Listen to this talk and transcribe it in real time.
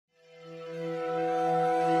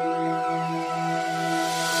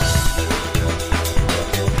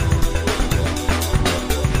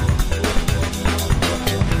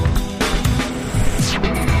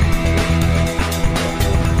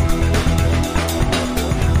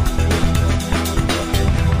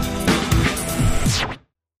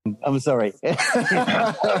I'm sorry.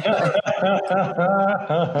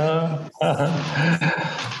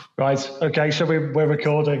 Right. Okay. So we're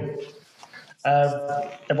recording.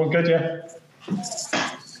 Everyone good? Yeah.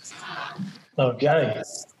 Okay.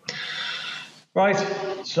 Right.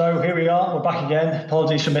 So here we are. We're back again.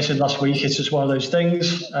 Apologies for missing last week. It's just one of those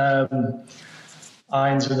things.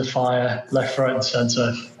 Irons in the fire, left, right, and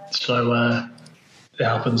centre. So it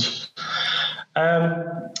happens.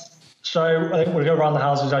 So I think we'll go around the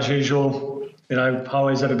houses as usual. You know, how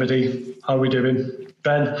is everybody? How are we doing?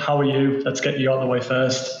 Ben, how are you? Let's get you out of the way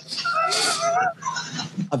first.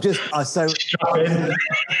 Strap in.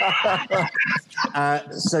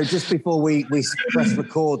 So just before we press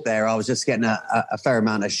record there, I was just getting a fair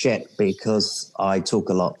amount of shit because I talk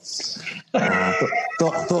a lot.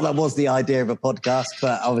 Thought that was the idea of a podcast,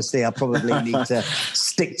 but obviously I probably need to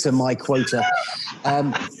stick to my quota.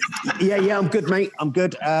 Yeah, I'm good, mate. I'm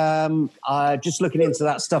good. Just looking into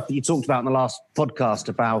that stuff that you talked about in the last podcast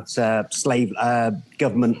about slave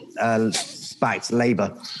government-backed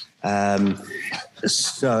labour.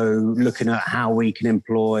 So looking at how we can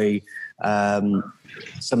employ some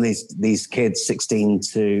of these kids, 16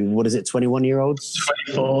 to, what is it, 21-year-olds?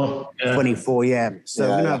 24. Yeah. 24, yeah. So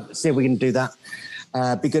we're going to see if we can do that.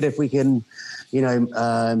 Be good if we can,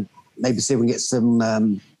 maybe see if we can get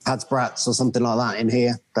some pads brats or something like that in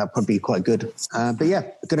here. That'd probably be quite good. But yeah,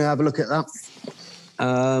 we're going to have a look at that.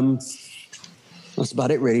 That's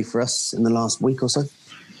about it really for us in the last week or so.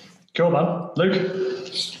 Cool, man. Luke?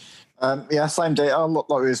 Same data. Like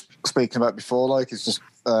we were speaking about before, like it's just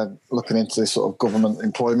looking into this sort of government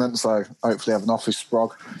employment. So hopefully have an office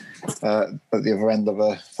sprog at the other end of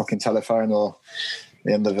a fucking telephone or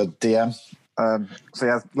the end of a DM.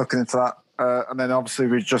 Looking into that. And then obviously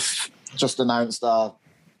we just announced our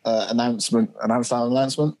announced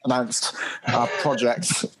our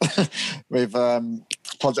project with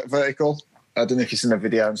Project Vertical. I don't know if you've seen the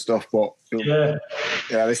video and stuff, but yeah,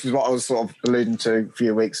 this is what I was sort of alluding to a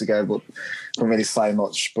few weeks ago, but couldn't really say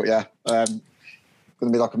much. But yeah, going to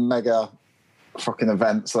be like a mega fucking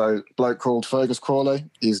event. So a bloke called Fergus Crawley,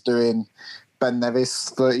 he's doing Ben Nevis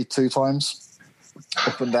 32 times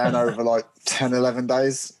up and down over like 10, 11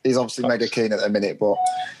 days. He's obviously mega keen at the minute, but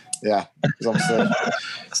yeah, he's obviously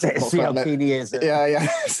see how keen he is. Yeah.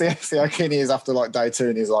 See how keen he is after like day 2,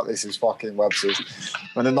 and he's like, this is fucking Webster's.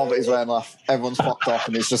 When the novelty's wearing off, everyone's fucked off,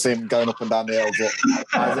 and it's just him going up and down the hill.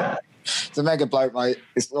 But it's a mega bloke, mate.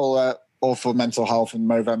 It's all for mental health in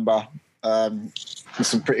November. There's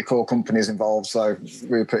some pretty cool companies involved, so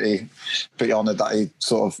we were pretty honoured that he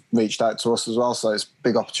sort of reached out to us as well. So it's a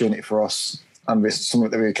big opportunity for us, and it's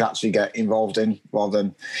something that we can actually get involved in rather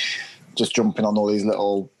than just jumping on all these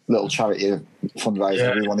little charity fundraisers.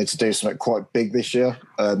 Yeah. We wanted to do something quite big this year,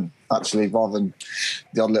 actually, rather than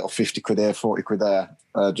the odd little 50 quid here, 40 quid there,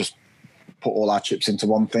 just put all our chips into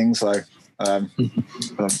one thing. So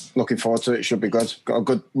looking forward to it. It should be good. Got a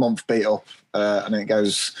good month beat up, and then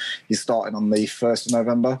he's starting on the 1st of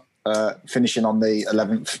November, finishing on the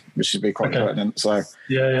 11th, which should be quite pertinent. So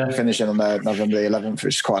finishing on November the 11th,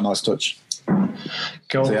 which is quite a nice touch.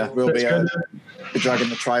 Cool. So yeah, we'll be dragging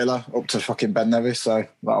the trailer up to fucking Ben Nevis, so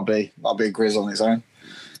that'll be a grizz on its own.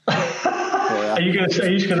 Are you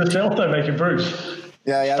gonna self there making Bruce?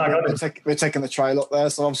 Yeah. We're taking the trail up there.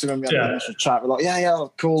 So obviously when we had the initial chat, we're like,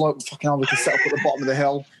 cool, like, fucking hell, we can set up at the bottom of the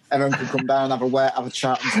hill. Everyone can come down, have a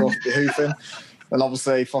chat and stuff, be hoofing. And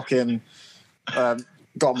obviously fucking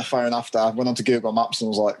got on my phone after, went onto Google Maps and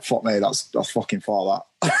was like, fuck me, that's fucking far, that.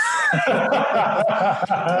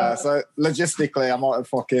 So logistically I might have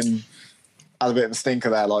fucking had a bit of a stinker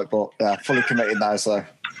there, but yeah, fully committed now. So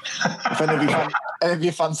if any of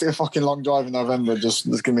you fancy a fucking long drive in November, just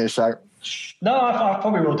give me a shout. No, I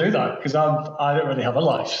probably will do that because I don't really have a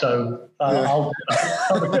life, so I'll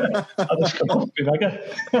just come up with mega.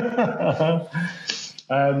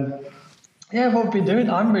 What we've been doing,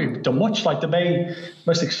 I haven't really done much. Like the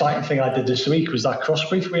most exciting thing I did this week was that cross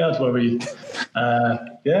brief we had where we,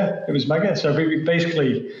 it was mega. So we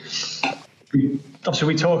basically, obviously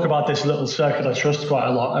we talk about this little circuit I trust quite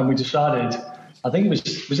a lot, and we decided, I think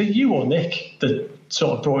was it you or Nick that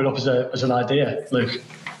sort of brought it up as an idea, Luke?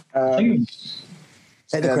 I think it was,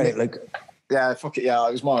 take the credit, Luke. Yeah, fuck it. Yeah,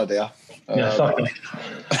 it was my idea. Fuck it.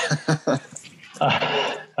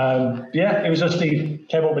 It was just he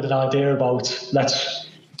came up with an idea about let's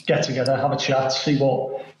get together, have a chat, see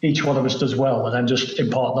what each one of us does well, and then just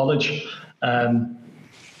impart knowledge. And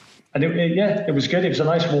it was good. It was a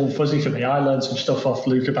nice warm fuzzy for me. I learned some stuff off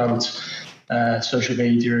Luke about social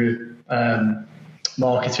media,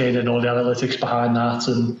 marketing, and all the analytics behind that,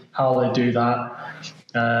 and how they do that.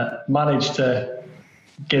 Managed to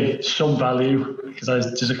give some value, because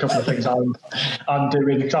there's a couple of things I'm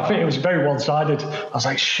doing. Because I think it was very one-sided. I was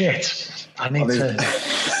like, shit, I need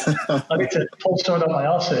to pull someone up my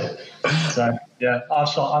arse here. So yeah,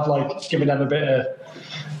 I've like given them a bit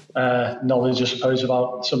of knowledge, I suppose,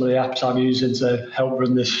 about some of the apps I'm using to help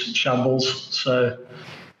run this shambles. So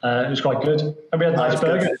it was quite good, and we had a nice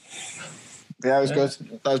burger. Good. Yeah, it was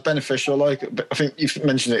good. That was beneficial. Like, I think you've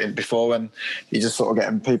mentioned it before, when you just sort of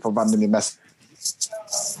getting people randomly mess.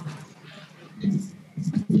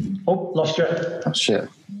 Oh, lost you. Oh, shit.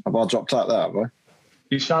 Have I dropped out there, have I?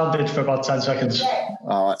 You sounded for about 10 seconds.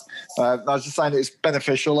 All right. I was just saying it's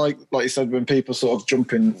beneficial, like you said, when people sort of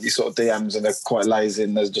jump in these sort of DMs and they're quite lazy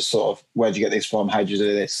and they're just sort of, where'd you get this from? How'd you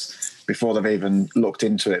do this? Before they've even looked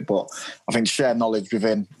into it. But I think share knowledge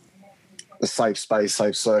within the safe space,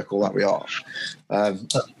 safe circle that we are.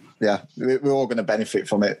 Yeah, we're all going to benefit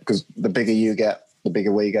from it, because the bigger you get, the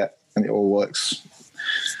bigger we get, and it all works.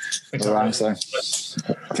 Exactly. Around, so I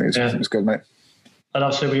think it's good, mate. And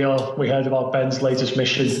obviously we heard about Ben's latest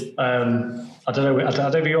mission. I don't know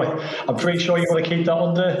if you. I'm pretty sure you want to keep that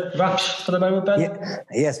under wraps for the moment, Ben. Yeah.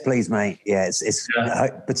 Yes, please, mate. Yeah, it's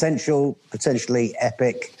potentially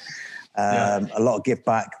epic. A lot of give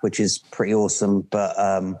back, which is pretty awesome. But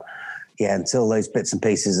until those bits and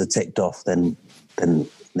pieces are ticked off, then I've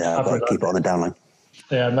got to keep it on the down line.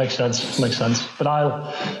 Yeah, it makes sense. But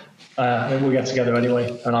we'll get together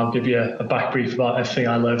anyway, and I'll give you a back brief about everything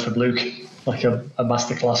I learned from Luke, like a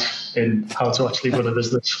masterclass in how to actually run a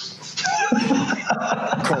business.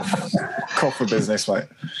 Cough for business, mate.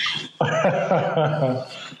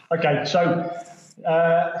 Okay, so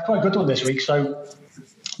quite a good one this week. So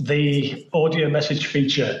the audio message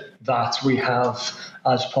feature that we have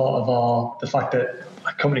as part of the fact that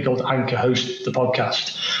a company called Anchor hosts the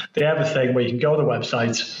podcast, they have a thing where you can go on the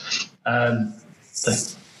website.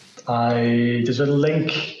 There's a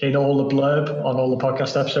link in all the blurb on all the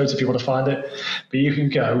podcast episodes if you want to find it. But you can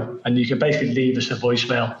go and you can basically leave us a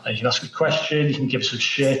voicemail. You can ask a question, you can give us some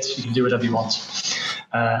shit, you can do whatever you want.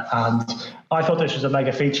 And I thought this was a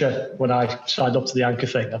mega feature when I signed up to the Anchor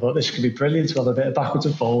thing. I thought this could be brilliant to have a bit of backwards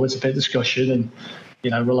and forwards, a bit of discussion,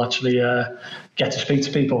 and we'll actually get to speak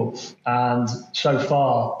to people. And so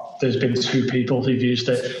far, there's been 2 people who've used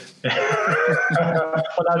it.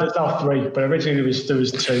 Well, now there's now 3, but originally there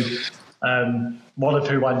was 2. One of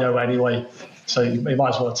who I know anyway, so you might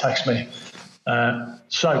as well text me.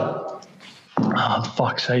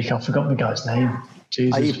 Fuck's sake, I've forgotten the guy's name.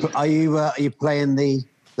 Jesus. Are you playing the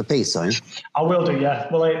piece, are you? I will do, yeah.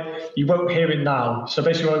 Well, you won't hear it now. So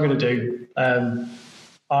basically, what I'm going to do,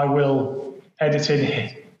 I will edit in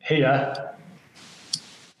here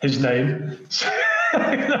his name.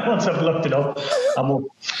 Once I've looked it up, and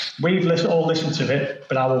we've all listened to it,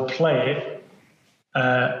 but I will play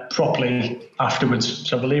it properly afterwards.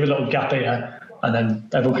 So we'll leave a little gap here, and then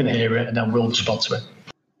everyone can hear it, and then we'll respond to it.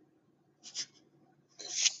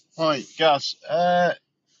 Hi, Gaz.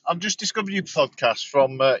 I've just discovered your podcast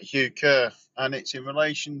from Hugh Kerr, and it's in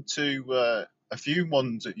relation to a few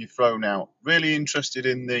ones that you've thrown out. Really interested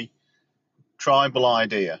in the tribal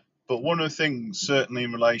idea, but one of the things, certainly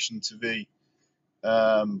in relation to the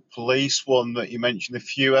police one that you mentioned a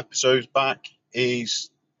few episodes back,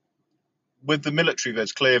 is with the military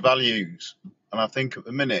there's clear values, and I think at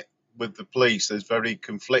the minute with the police there's very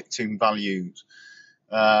conflicting values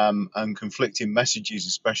and conflicting messages,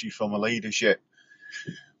 especially from the leadership.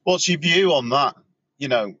 What's your view on that?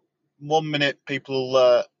 1 minute people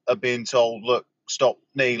are being told, look, stop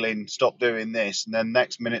kneeling, stop doing this, and then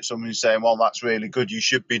next minute someone's saying, well, that's really good, you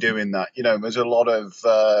should be doing that. There's a lot of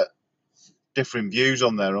different views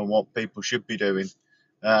on there on what people should be doing.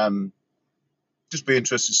 Just be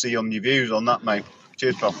interested to see on your views on that, mate.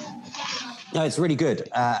 Cheers, pal. No, it's really good.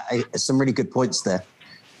 Some really good points there.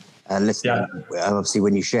 Listening, obviously,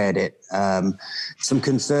 when you shared it, some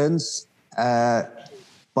concerns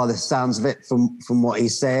by the sounds of it from what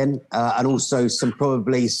he's saying, and also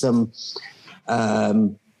probably some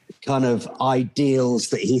kind of ideals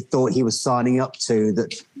that he thought he was signing up to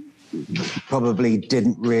that probably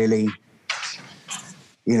didn't really.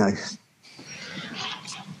 Yeah,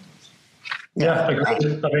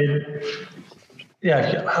 agreed. I mean,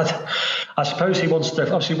 I suppose he wants to.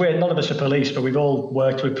 Obviously, none of us are police, but we've all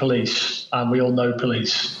worked with police and we all know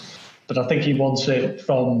police. But I think he wants it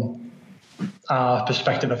from our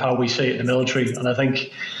perspective of how we see it in the military. And I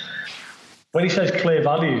think when he says clear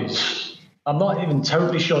values, I'm not even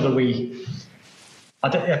totally sure that I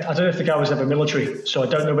don't know if the guy was ever military, so I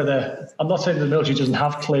don't know whether. I'm not saying the military doesn't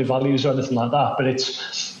have clear values or anything like that, but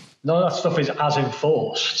none of that stuff is as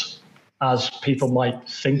enforced as people might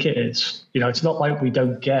think it is. It's not like we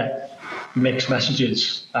don't get mixed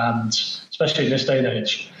messages, and especially in this day and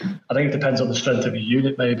age, I think it depends on the strength of your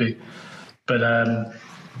unit, maybe. But I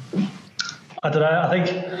don't know. I think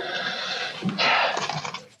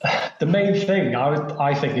the main thing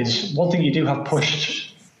I think is one thing you do have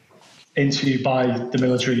pushed into you by the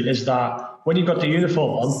military is that when you've got the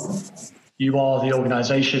uniform on, you are the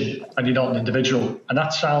organisation and you're not an individual. And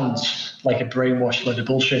that sounds like a brainwashed load of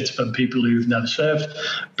bullshit from people who've never served,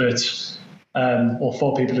 or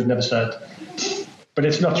for people who've never served. But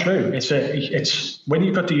it's not true. It's when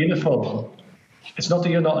you've got the uniform on, it's not that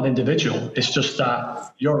you're not an individual. It's just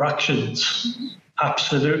that your actions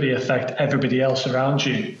absolutely affect everybody else around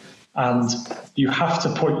you. And you have to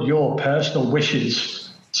put your personal wishes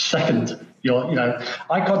second.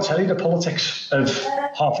 I can't tell you the politics of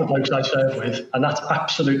half the blokes I serve with, and that's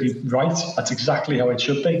absolutely right. That's exactly how it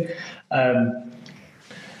should be. And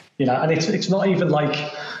it's not even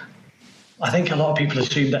like, I think a lot of people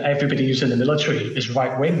assume that everybody who's in the military is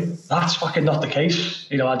right wing. That's fucking not the case.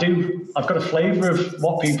 I've got a flavour of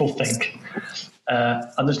what people think.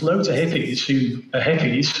 And there's loads of hippies who are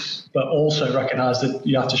hippies, but also recognise that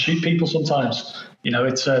you have to shoot people sometimes.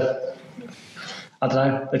 I don't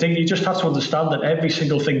know. I think you just have to understand that every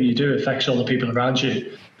single thing you do affects all the people around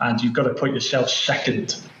you, and you've got to put yourself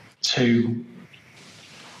second to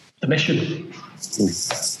the mission.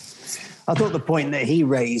 I thought the point that he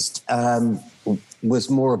raised was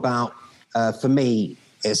more about, for me,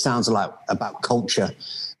 it sounds like about culture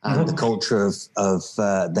and the culture of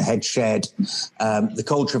the head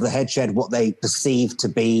shed, what they perceive to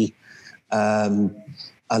be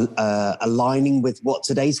aligning with what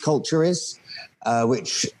today's culture is.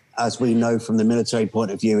 Which, as we know from the military point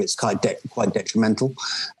of view, it's quite detrimental.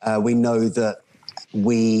 We know that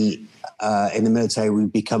we, in the military, we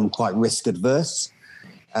become quite risk adverse,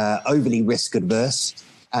 overly risk adverse.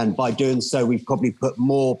 And by doing so, we've probably put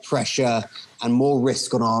more pressure and more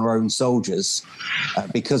risk on our own soldiers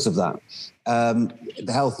because of that.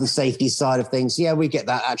 The health and safety side of things, yeah, we get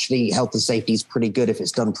that. Actually, health and safety is pretty good if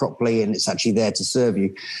it's done properly and it's actually there to serve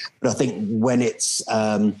you. But I think when it's...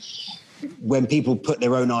 when people put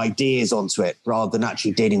their own ideas onto it rather than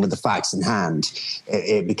actually dealing with the facts in hand,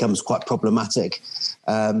 it becomes quite problematic.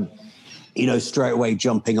 Straight away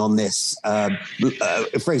jumping on this.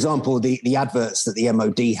 For example, the adverts that the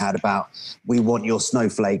MOD had about, we want your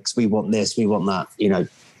snowflakes, we want this, we want that,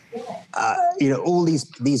 all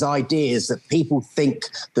these ideas that people think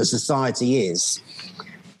that society is,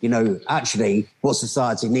 actually what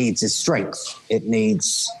society needs is strength. It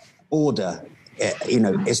needs order.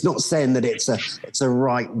 It's not saying that it's a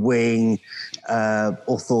right wing,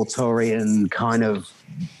 authoritarian kind of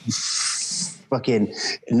fucking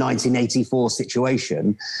 1984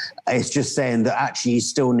 situation. It's just saying that actually you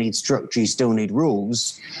still need structure, you still need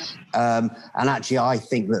rules. And actually, I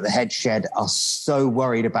think that the head shed are so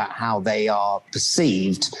worried about how they are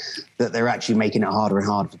perceived that they're actually making it harder and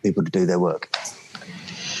harder for people to do their work.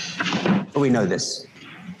 But we know this.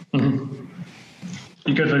 Mm-hmm.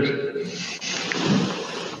 You good, Luke?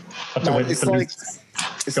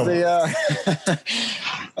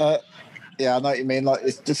 Yeah, I know what you mean. Like,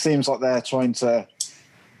 it just seems like they're trying to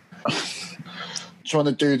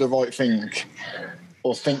do the right thing,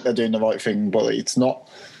 or think they're doing the right thing, but it's not.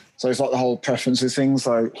 So it's like the whole preferences thing.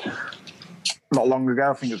 So not long ago,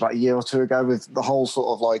 I think it was about a year or two ago, with the whole sort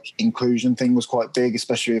of like inclusion thing was quite big,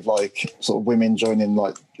 especially with like sort of women joining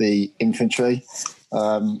like the infantry.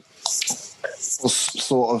 Was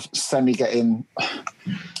sort of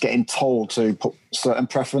getting told to put certain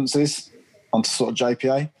preferences onto sort of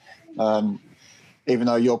JPA, even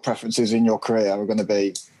though your preferences in your career are going to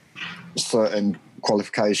be certain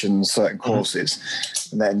qualifications, certain courses,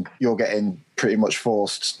 and then you're getting pretty much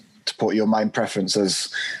forced to put your main preference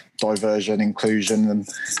as diversion, inclusion, and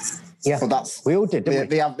but that's we all did, didn't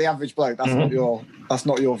we? The average bloke. That's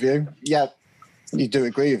not your view. Yeah, you do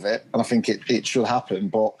agree with it, and I think it should happen,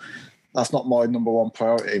 but that's not my number one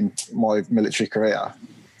priority in my military career.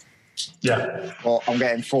 Yeah. Well, I'm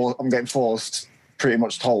getting forced, pretty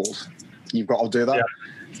much told, you've got to do that. Yeah.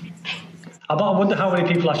 I wonder how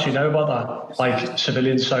many people actually know about that, like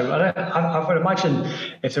civilians. So I would imagine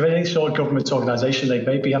if they're in any sort of government organisation, they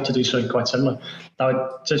maybe have to do something quite similar.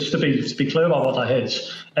 Now, just to be clear about what that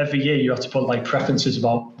is, every year you have to put like preferences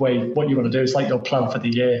about what you want to do. It's like your plan for the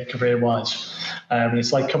year, career-wise. And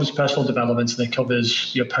it's like covers personal development, and it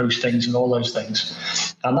covers your postings and all those things.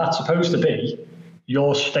 And that's supposed to be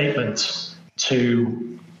your statement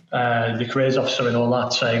to the careers officer and all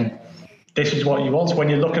that, saying, this is what you want. When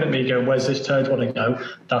you're looking at me going, where's this turd want to go?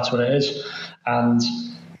 That's what it is. And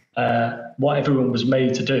what everyone was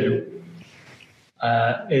made to do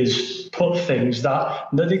is put things that,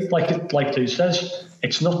 like Lou says,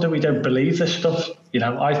 it's not that we don't believe this stuff.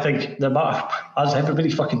 I think no matter, as everybody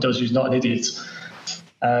fucking does who's not an idiot,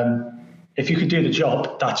 if you can do the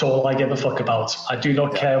job, that's all I give a fuck about. I do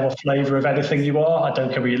not care what flavour of anything you are. I don't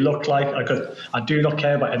care what you look like. I do not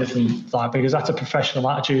care about anything like that, because that's a professional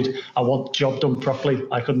attitude. I want the job done properly.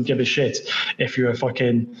 I couldn't give a shit if you're a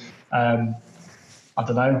fucking, I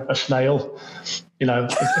don't know, a snail.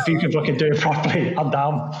 If you can fucking do it properly, I'm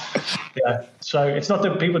down. Yeah. So it's not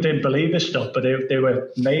that people didn't believe this stuff, but they were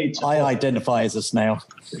made. I identify as a snail.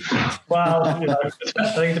 Well, I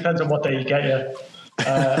think it depends on what day you get you.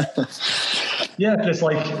 Yeah, but it's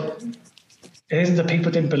like, it isn't that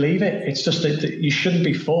people didn't believe it. It's just that you shouldn't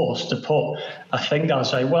be forced to put a thing down and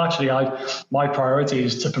say, well, actually, my priority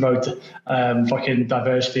is to promote fucking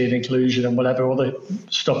diversity and inclusion and whatever other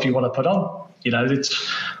stuff you want to put on.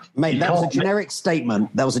 It's... Mate, that was a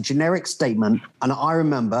generic statement. And I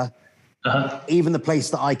remember, even the place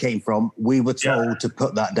that I came from, we were told to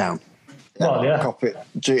put that down. Well, yeah.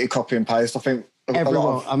 Copy and paste. I think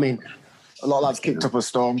everyone, a lot of lads kicked up a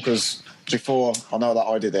storm because before I know that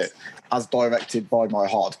I did it, as directed by my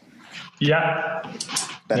HOD. Yeah.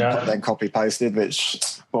 Then copy pasted,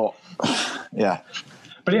 but yeah.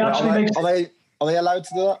 But it actually makes... Are they allowed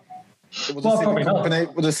to do that?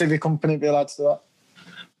 Would a civic company be allowed to do that?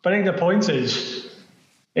 But I think the point is,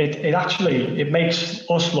 it makes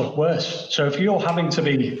us look worse. So if you're having to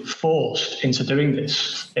be forced into doing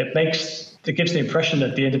this, it gives the impression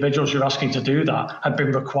that the individuals you're asking to do that have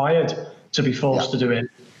been required to be forced to do it.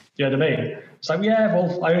 You know what I mean? It's like, yeah,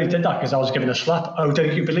 well, I only did that because I was given a slap. Oh,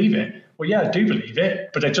 don't you believe it? Well, yeah, I do believe it,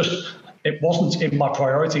 but it wasn't in my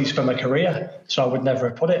priorities for my career, so I would never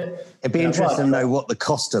have put it. It'd be interesting to know what the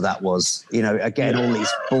cost of that was. Again, all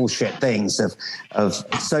these bullshit things of.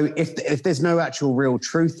 So if there's no actual real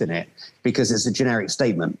truth in it, because it's a generic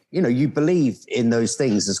statement, you believe in those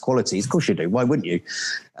things as qualities. Of course you do. Why wouldn't you?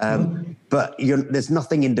 But there's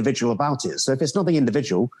nothing individual about it. So if it's nothing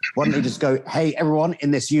individual, why don't you just go, hey, everyone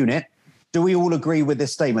in this unit, do we all agree with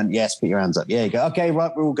this statement? Yes, put your hands up. Yeah, you go, okay,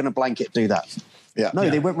 right, we're all going to blanket do that. Yeah. No,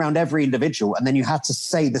 they went around every individual, and then you had to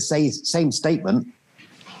say the same statement.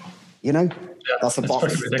 Yeah, that's a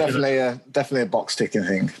box. Definitely a box ticking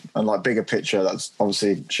thing, and like bigger picture. That's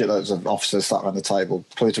obviously shitloads of officers sat around the table.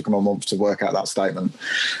 Probably took them a month to work out that statement,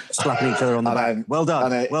 slapping each other on the back. Well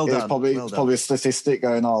done. And it's probably a statistic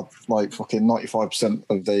going, like fucking 95%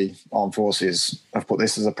 of the armed forces have put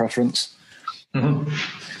this as a preference. Mm-hmm.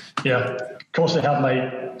 Yeah, of course they have,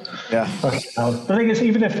 mate. Yeah. The thing is,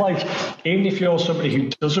 even if you're somebody who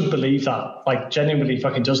doesn't believe that, like genuinely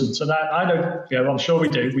fucking doesn't, so that I know, I'm sure we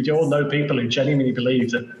do. We all know people who genuinely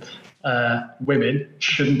believe that women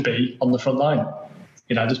shouldn't be on the front line.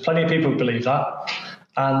 There's plenty of people who believe that,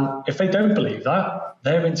 and if they don't believe that,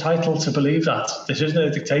 they're entitled to believe that. This isn't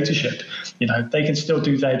a dictatorship. They can still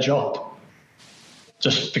do their job.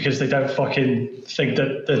 Just because they don't fucking think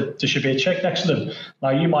that there should be a chick next to them. Now,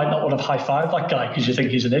 you might not want to high-five that guy because you think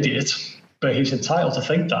he's an idiot, but he's entitled to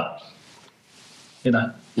think that.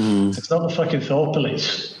 It's not the fucking thought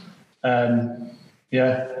police.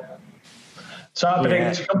 Yeah. So I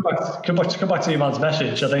think to come back to your man's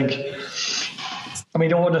message, I think,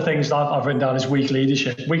 one of the things that I've written down is weak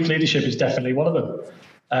leadership. Weak leadership is definitely one of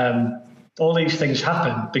them. All these things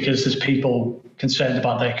happen because there's people concerned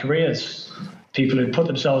about their careers. People who put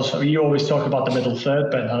themselves... you always talk about the middle third,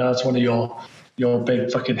 Ben. I know that's one of your big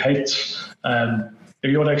fucking hates. Do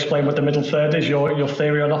you want to explain what the middle third is, your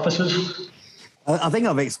theory on officers? I think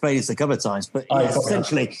I've explained this a couple of times, but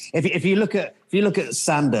essentially, if you look at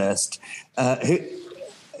Sandhurst,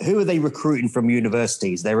 who are they recruiting from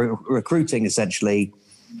universities? They're recruiting essentially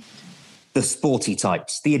the sporty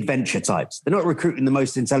types, the adventure types. They're not recruiting the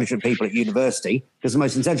most intelligent people at university, because the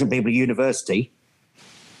most intelligent people at university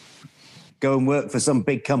go and work for some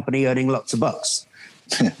big company earning lots of bucks.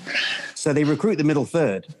 So they recruit the middle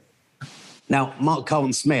third. Now, Mark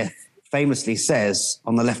Carlton-Smith famously says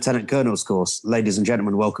on the Lieutenant Colonel's course, ladies and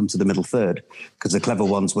gentlemen, welcome to the middle third, because the clever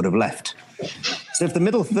ones would have left. So if the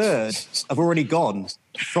middle third have already gone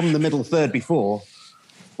from the middle third before,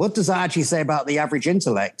 what does that actually say about the average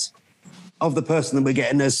intellect of the person that we're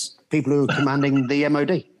getting as people who are commanding the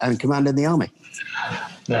MOD and commanding the army?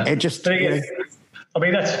 Yeah. It just...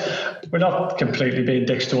 we're not completely being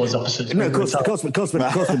dicks towards officers. No, of course we're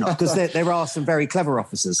not. Because there are some very clever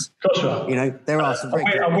officers. Of course we are. There are some.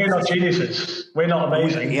 And we're not geniuses. We're not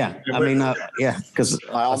amazing. Because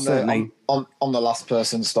on I'm the last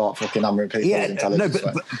person to start fucking hammering people's intelligence.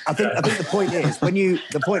 But I think the point is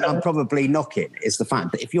the point I'm probably knocking is the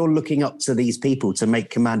fact that if you're looking up to these people to make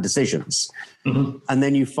command decisions, and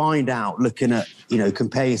then you find out, looking at,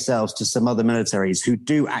 compare yourselves to some other militaries who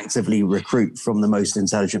do actively recruit from the most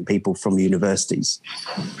intelligent people from the universities,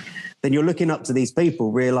 then you're looking up to these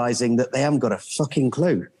people, realizing that they haven't got a fucking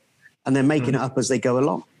clue, and they're making it up as they go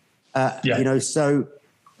along. So.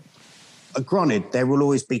 Granted, there will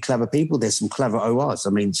always be clever people. There's some clever ORs.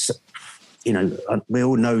 I mean, we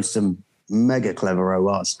all know some mega clever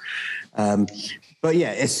ORs. But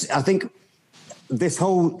yeah, I think this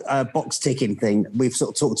whole box ticking thing, we've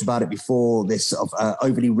sort of talked about it before, this sort of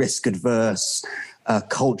overly risk adverse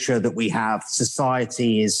culture that we have.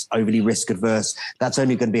 Society is overly risk adverse. That's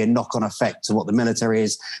only going to be a knock-on effect to what the military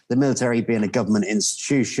is. The military, being a government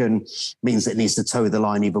institution, means it needs to toe the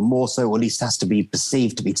line even more so, or at least has to be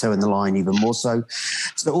perceived to be toeing the line even more so.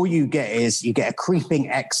 So all you get is a creeping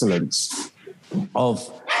excellence of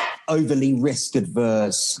overly risk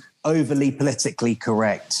adverse, overly politically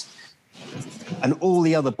correct, and all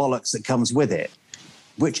the other bollocks that comes with it,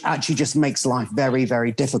 which actually just makes life very,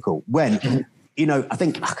 very difficult. When I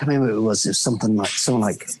think, I can't remember who it was someone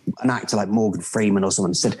like an actor like Morgan Freeman or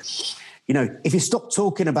someone said, if you stop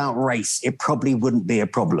talking about race, it probably wouldn't be a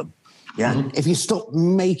problem. Yeah. If you stop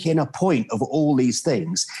making a point of all these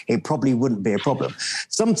things, it probably wouldn't be a problem.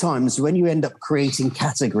 Sometimes when you end up creating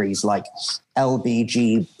categories like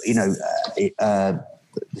LBG,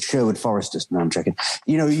 the Sherwood Foresters. No, I'm checking.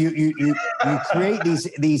 You create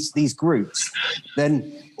these groups.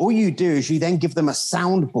 Then all you do is you then give them a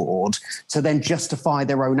soundboard to then justify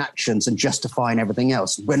their own actions and justifying everything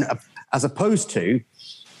else. As opposed to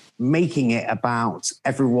making it about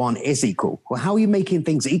everyone is equal. Well, how are you making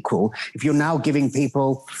things equal if you're now giving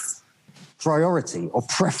people priority or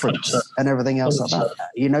preference and everything else like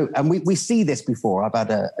that? And we see this before. I've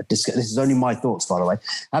had a discussion. This is only my thoughts, by the way.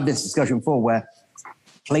 I've had this discussion before where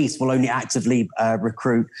police will only actively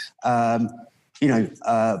recruit,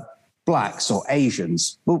 blacks or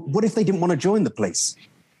Asians. Well, what if they didn't want to join the police?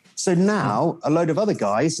 So now a load of other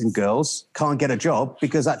guys and girls can't get a job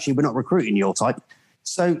because actually we're not recruiting your type.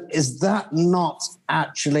 So is that not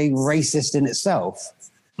actually racist in itself?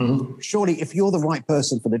 Surely if you're the right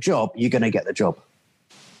person for the job, you're going to get the job.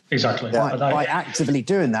 Exactly. By actively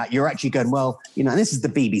doing that, you're actually going, well, and this is the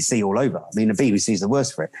BBC all over. I mean, the BBC is the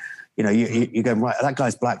worst for it. You're going, right, that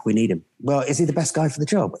guy's black, we need him. Well, is he the best guy for the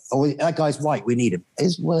job? Or that guy's white, we need him.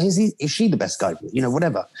 Is she the best guy?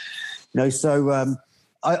 Whatever. So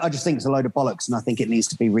I just think it's a load of bollocks, and I think it needs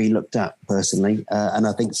to be re-looked at personally. And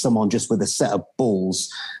I think someone just with a set of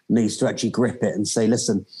balls needs to actually grip it and say,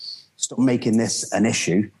 listen, stop making this an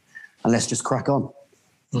issue and let's just crack on.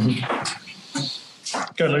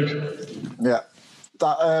 Go, Luke. Yeah.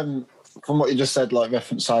 That, from what you just said, like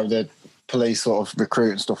reference how the police sort of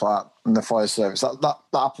recruit and stuff like that, and the fire service, that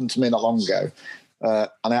happened to me not long ago. And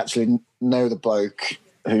I actually know the bloke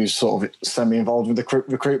who's sort of semi-involved with the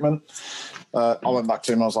recruitment. I went back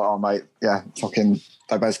to him, I was like, oh, mate, yeah, fucking,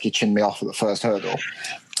 they basically chinned me off at the first hurdle.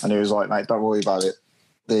 And he was like, mate, don't worry about it.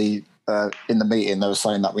 In the meeting, they were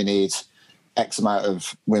saying that we need X amount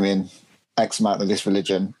of women, X amount of this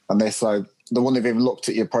religion, and this. So the one they've even looked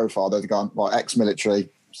at your profile, they've gone, right, ex-military,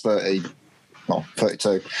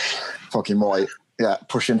 32, fucking white. Yeah,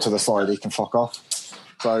 push him to the side, he can fuck off.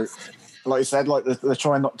 So, like you said, like they're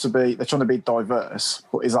trying to be diverse,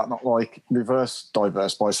 but is that not like reverse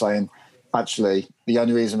diverse by saying, actually, the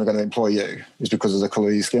only reason we're going to employ you is because of the colour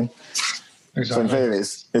of your skin? Exactly. So in theory,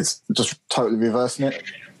 it's just totally reversing it.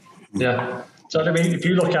 Yeah. So I mean, if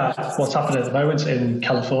you look at what's happening at the moment in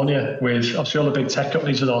California, with obviously all the big tech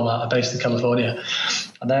companies and all that are based in California,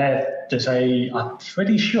 and I'm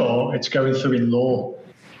pretty sure it's going through in law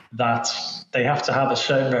that they have to have a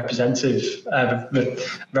certain representation of,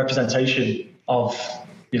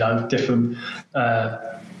 different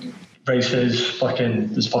races.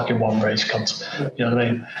 There's fucking one race, cunt. You know what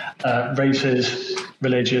I mean? Races,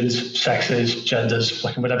 religions, sexes, genders,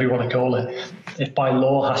 whatever you want to call it. If by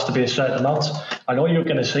law has to be a certain amount, and all you're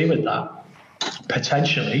going to see with that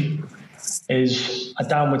potentially is a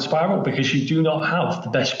downward spiral, because you do not have the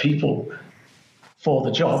best people for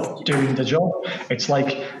the job doing the job. It's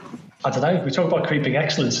like, I don't know, we talk about creeping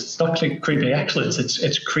excellence. It's not creeping excellence,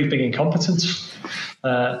 it's creeping incompetence.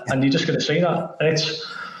 And you're just going to see that. And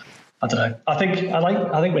I don't know. I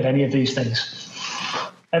think with any of these things,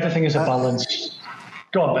 everything is a balance.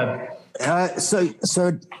 Go on, Ben. So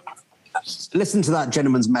listen to that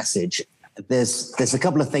gentleman's message. There's a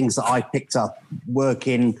couple of things that I picked up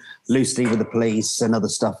working loosely with the police and other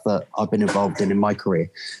stuff that I've been involved in my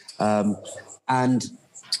career. And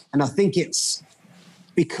And I think it's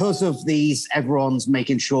because of these, everyone's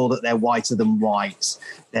making sure that they're whiter than white.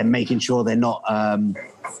 They're making sure they're not,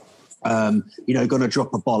 going to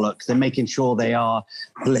drop a bollock. They're making sure they are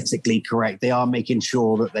politically correct. They are making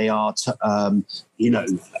sure that they are,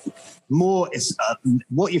 more. It's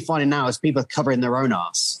what you're finding now is people are covering their own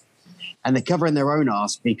arse, and they're covering their own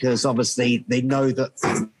arse because obviously they know that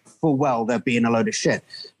full well they're being a load of shit.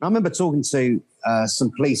 And I remember talking to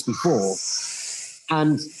some police before,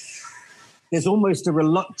 and there's almost a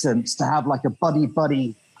reluctance to have like a buddy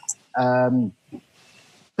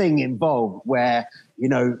thing involved where,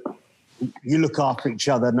 you look after each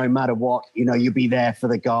other no matter what, you'll be there for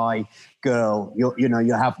the guy, girl,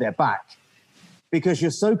 you'll have their back. Because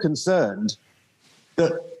you're so concerned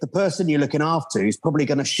that the person you're looking after is probably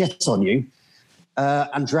going to shit on you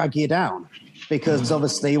and drag you down. Because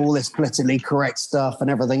obviously all this politically correct stuff and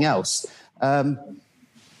everything else. I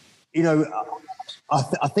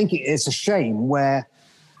think it's a shame where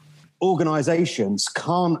organisations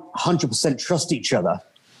can't 100% trust each other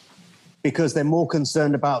because they're more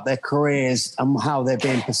concerned about their careers and how they're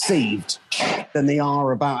being perceived than they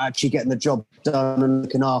are about actually getting the job done and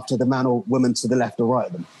looking after the man or woman to the left or right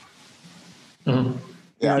of them. Mm-hmm.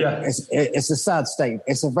 Yeah. It's a sad state.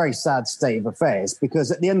 It's a very sad state of affairs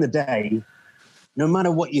because at the end of the day, no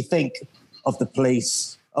matter what you think of the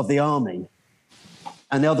police, of the army,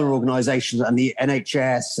 and the other organisations and the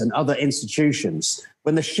NHS and other institutions,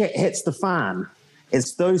 when the shit hits the fan,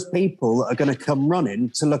 it's those people that are going to come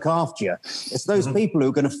running to look after you. It's those people who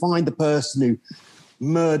are going to find the person who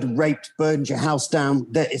murdered, raped, burned your house down.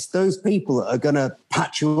 It's those people that are going to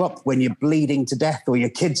patch you up when you're bleeding to death or your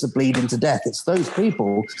kids are bleeding to death. It's those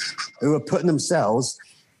people who are putting themselves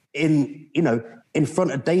in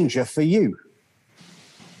front of danger for you.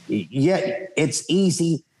 Yet it's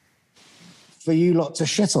easy for you lot to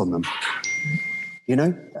shit on them,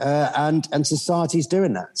 and society's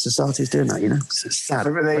doing that. It's sad.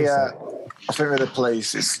 I think with the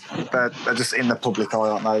police, they're just in the public eye,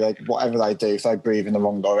 aren't they? Whatever they do, if they breathe in the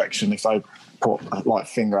wrong direction, if they put like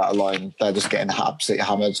finger out of line, they're just getting absolutely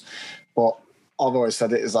hammered. But I've always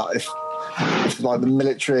said it is that if like the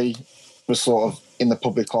military was sort of in the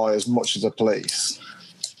public eye as much as the police,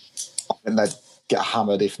 I think they'd get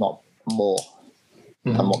hammered, if not more,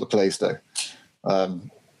 than what the police do.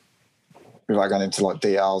 Without going into like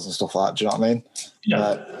DLs and stuff like that, do you know what I mean?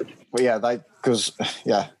 Yeah.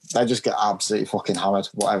 They just get absolutely fucking hammered,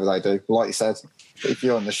 whatever they do. Like you said, if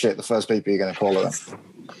you're in the shit, the first people you're going to call are them.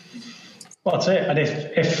 Well, that's it. And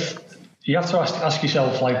if you have to ask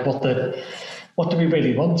yourself, like, what do we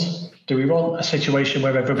really want? Do we want a situation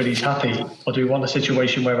where everybody's happy, or do we want a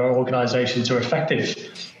situation where our organisations are effective?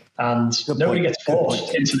 And nobody gets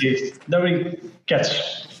forced into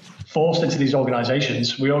these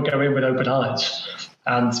organisations. We all go in with open eyes,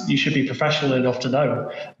 and you should be professional enough to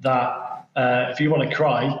know that if you want to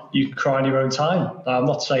cry, you can cry in your own time. I'm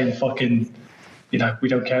not saying fucking, we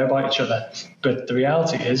don't care about each other, but the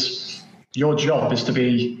reality is your job is to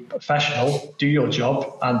be professional, do your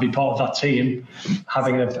job, and be part of that team,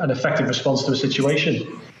 having an effective response to a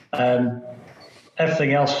situation.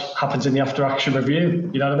 Everything else happens in the after action review.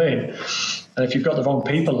 You know what I mean? And if you've got the wrong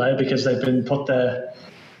people there because they've been put there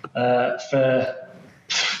for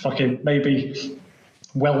fucking maybe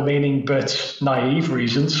well-meaning but naive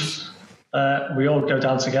reasons, we all go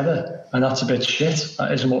down together, and that's a bit shit.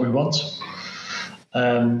 That isn't what we want.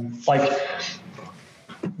 Like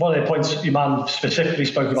one of the points your man specifically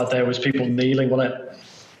spoke about there was people kneeling on it,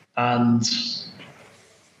 and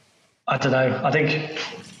I don't know. I think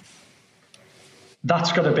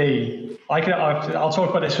that's got to be. I'll talk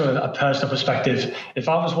about this from a personal perspective. If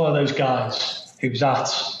I was one of those guys who was at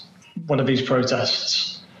one of these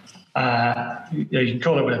protests, you can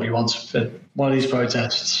call it whatever you want, but one of these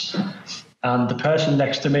protests, and the person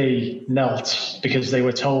next to me knelt because they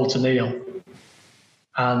were told to kneel,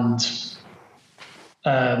 and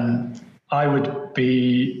I would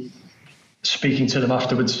be speaking to them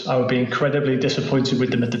afterwards. I would be incredibly disappointed with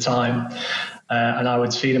them at the time, and I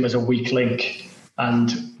would see them as a weak link,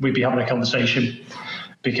 and we'd be having a conversation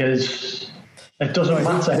because it doesn't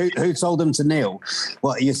matter. Who told them to kneel?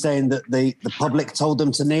 What are you saying, that the public told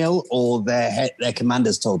them to kneel, or their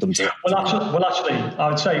commanders told them to? Well, actually, I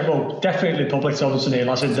would say, definitely the public told them to kneel.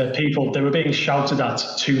 As in the people, they were being shouted at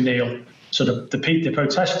to kneel. So the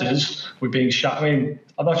protesters were being shouted. I mean,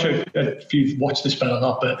 I'm not sure if you've watched this or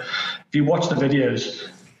not, but if you watch the videos,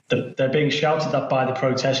 they're being shouted at by the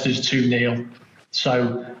protesters to kneel.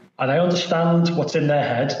 So, and I understand what's in their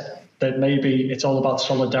head, that maybe it's all about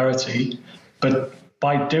solidarity, but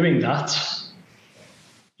by doing that,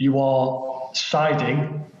 you are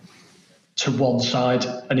siding to one side.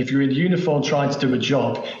 And if you're in uniform trying to do a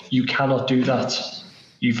job, you cannot do that.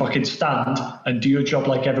 You fucking stand and do your job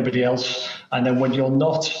like everybody else. And then when you're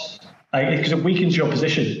not, because it weakens your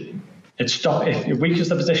position. It weakens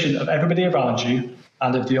the position of everybody around you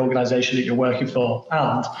and of the organisation that you're working for.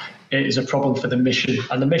 And it is a problem for the mission.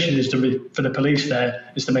 And the mission is for the police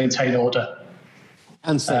there is to maintain order.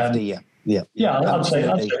 And safety, yeah. I'd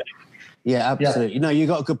say. Yeah, absolutely. No, you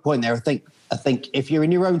got a good point there. I think if you're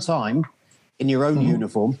in your own time, in your own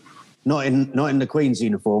uniform, not in the Queen's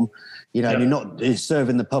uniform, you know, and you're not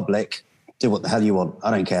serving the public, do what the hell you want.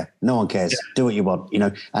 I don't care. No one cares. Do what you want, you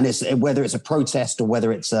know. And it's whether it's a protest or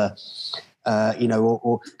whether it's a you know,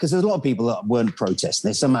 or because there's a lot of people that weren't protesting.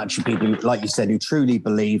 There's some actually people, like you said, who truly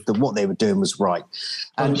believed that what they were doing was right.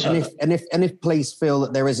 And if police feel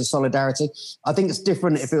that there is a solidarity, I think it's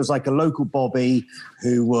different if it was like a local Bobby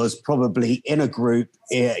who was probably in a group,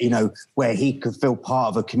 you know, where he could feel part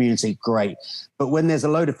of a community. Great. But when there's a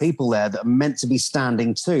load of people there that are meant to be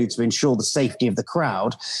standing to ensure the safety of the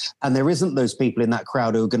crowd, and there isn't those people in that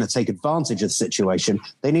crowd who are going to take advantage of the situation,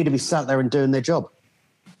 they need to be sat there and doing their job.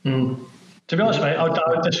 To be honest, mate, I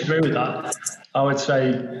would disagree with that. I would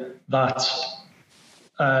say that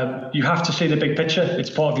you have to see the big picture. It's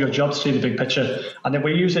part of your job to see the big picture. And then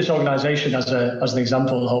we use this organisation as an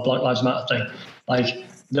example of the whole Black Lives Matter thing. Like,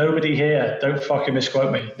 nobody here, don't fucking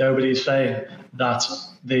misquote me, nobody's saying that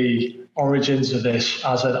the origins of this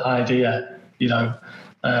as an idea, you know,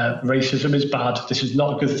 racism is bad. This is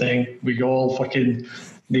not a good thing. We all fucking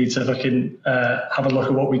need to fucking have a look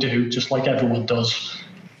at what we do, just like everyone does.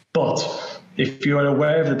 But if you're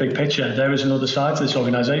aware of the big picture, there is another side to this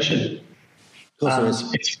organisation. And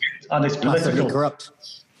it's political. Corrupt.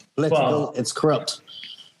 It's corrupt.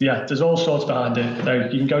 Yeah, there's all sorts behind it. Now,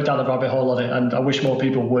 you can go down the rabbit hole on it, and I wish more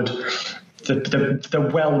people would. The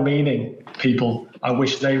well-meaning people, I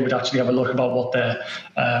wish they would actually have a look about what they're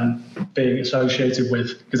being associated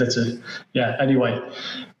with, because anyway.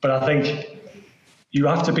 But I think you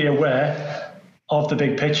have to be aware of the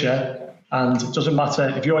big picture. And it doesn't matter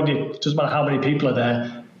if it doesn't matter how many people are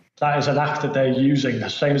there. That is an act that they're using, the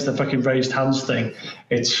same as the fucking raised hands thing.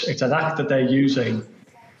 It's an act that they're using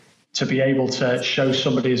to be able to show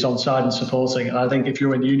somebody is on side and supporting. And I think if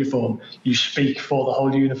you're in uniform, you speak for the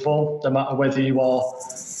whole uniform, no matter whether you are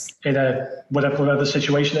in whatever the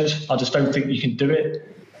situation is. I just don't think you can do it.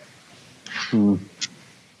 You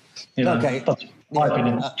know, okay. That's my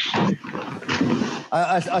opinion.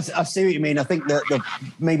 I see what you mean. I think that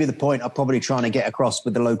maybe the point I'm probably trying to get across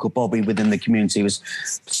with the local Bobby within the community was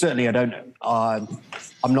certainly I'm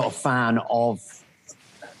not a fan of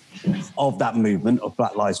that movement, of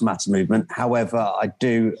Black Lives Matter movement. However, I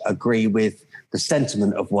do agree with the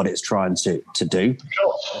sentiment of what it's trying to do.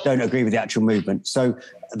 I don't agree with the actual movement. So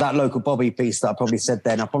that local Bobby piece that I probably said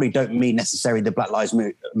then, I probably don't mean necessarily the Black Lives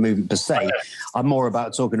movement per se. I'm more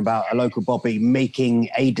about talking about a local Bobby making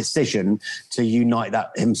a decision to unite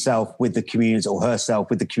that himself with the community or herself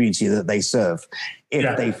with the community that they serve.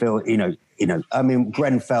 If they feel, you know, I mean,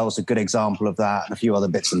 Grenfell's a good example of that, and a few other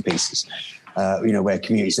bits and pieces. You know, where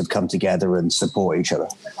communities have come together and support each other.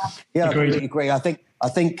 Yeah, I completely agree. I think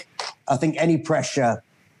any pressure.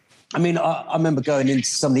 I mean, I remember going into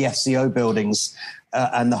some of the FCO buildings,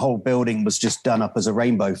 and the whole building was just done up as a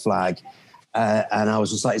rainbow flag, and I was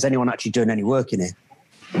just like, "Is anyone actually doing any work in here?"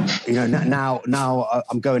 You know, now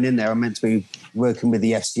I'm going in there. I'm meant to be working with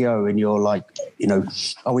the FCO, and you're like, you know,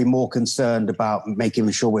 are we more concerned about making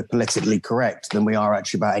sure we're politically correct than we are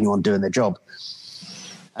actually about anyone doing their job?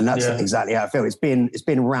 And that's exactly how I feel. It's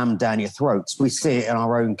been rammed down your throats. We see it in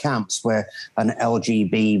our own camps where an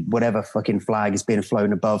LGB whatever fucking flag is being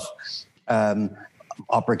flown above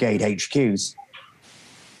our brigade HQs.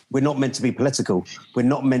 We're not meant to be political. We're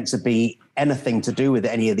not meant to be anything to do with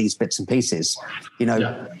any of these bits and pieces. You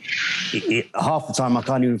know, half the time I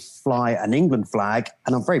can't even fly an England flag,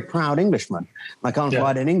 and I'm a very proud Englishman. I can't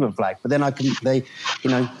fly an England flag, but then I think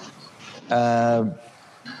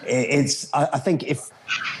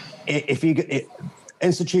if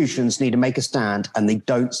institutions need to make a stand and they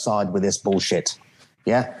don't side with this bullshit,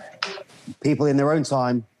 people in their own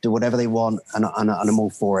time do whatever they want, and I'm all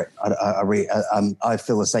for it. I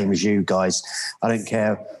feel the same as you guys. I don't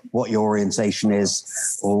care what your orientation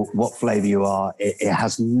is or what flavour you are. It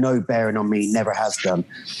has no bearing on me. Never has done.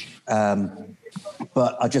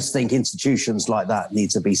 But I just think institutions like that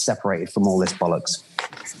need to be separated from all this bollocks.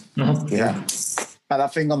 Mm-hmm. Yeah. And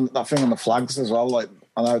that thing on the flags as well. Like,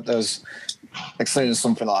 I know there's, as soon as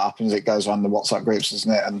something like that happens, it goes around the WhatsApp groups,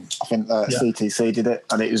 doesn't it? And I think CTC did it,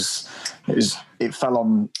 and it fell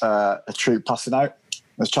on a troop passing out.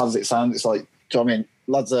 As sad as it sounds, it's like, do you know what I mean?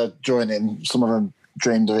 Lads are joining, some of them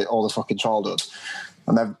dreamed of it all their fucking childhood,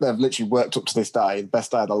 and they've literally worked up to this day, the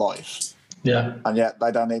best day of their life. Yeah. And yet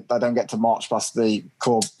they don't get to march past the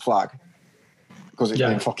club flag because it's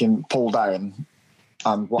been fucking pulled down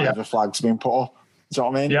and whatever flag's been put up. Do you know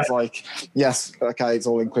what I mean? It's like, yes, okay, it's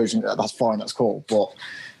all inclusion. That's fine, that's cool. But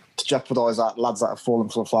to jeopardise that, lads that have fallen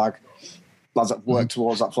for the flag, lads that work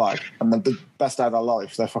towards that flag, and the best day of their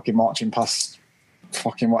life, they're fucking marching past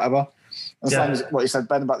fucking whatever. And the same as what you said,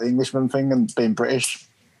 Ben, about the Englishman thing and being British.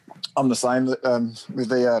 I'm the same with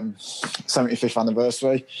the 75th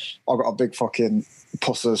anniversary. I got a big fucking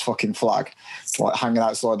Pussers fucking flag like hanging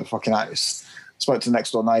outside the fucking house. Spoke to the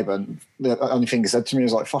next door neighbour, and the only thing he said to me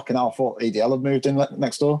was like, "Fucking hell, I thought EDL had moved in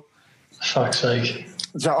next door." Fuck's sake.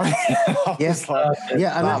 Do you know what I mean? Yes, and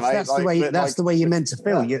that's the way you're meant to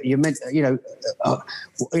feel. You're meant,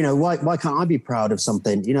 why can't I be proud of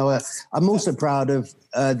something? I'm also proud of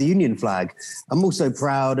the Union flag. I'm also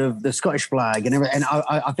proud of the Scottish flag and everything. And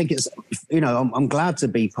I think it's, I'm glad to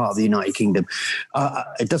be part of the United Kingdom.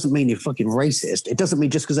 It doesn't mean you're fucking racist. It doesn't mean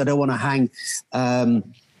just because I don't want to hang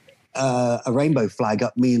a rainbow flag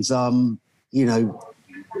up means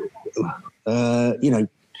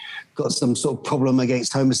got some sort of problem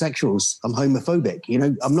against homosexuals. I'm homophobic.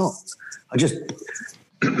 I'm not. I just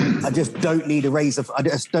don't need a razor. I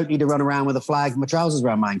just don't need to run around with a flag and my trousers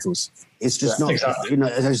around my ankles. It's just not. Exactly.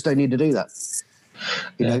 I just don't need to do that.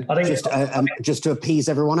 I think just to appease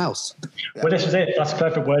everyone else. Well, this is it. That's the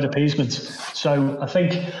perfect word, appeasement. So I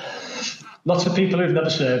think lots of people who've never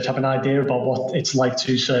served have an idea about what it's like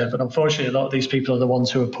to serve, and unfortunately, a lot of these people are the ones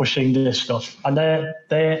who are pushing this stuff, and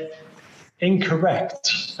they're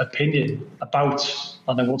incorrect opinion about,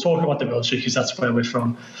 and then we'll talk about the military because that's where we're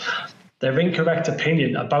from. Their incorrect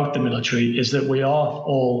opinion about the military is that we are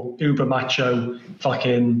all uber macho,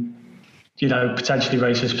 fucking, potentially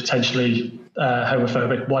racist, potentially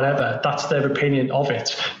homophobic, whatever. That's their opinion of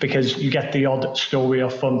it, because you get the odd story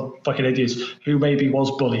of some fucking idiots who maybe was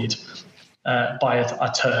bullied by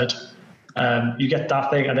a turd. You get that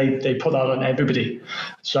thing, and they put that on everybody.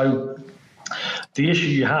 So the issue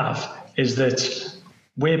you have is that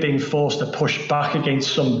we're being forced to push back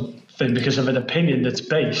against something because of an opinion that's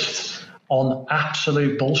based on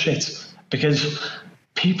absolute bullshit. Because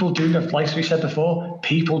people do not, like we said before,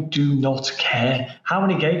 people do not care. How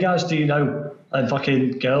many gay guys do you know? And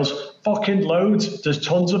fucking girls? Fucking loads. There's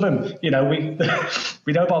tons of them. We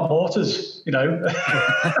know about mortars, But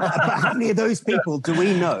how many of those people do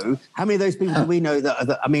we know? How many of those people do we know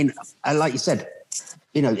that I mean, like you said,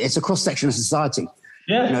 it's a cross-section of society.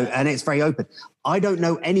 Yeah. And it's very open. I don't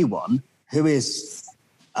know anyone who is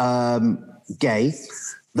gay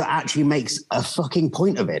that actually makes a fucking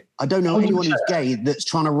point of it. I don't know anyone who's gay that's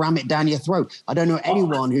trying to ram it down your throat. I don't know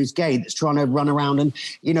anyone who's gay that's trying to run around and,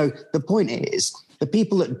 the point is, the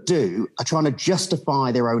people that do are trying to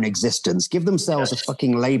justify their own existence, give themselves a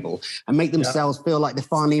fucking label and make themselves feel like they're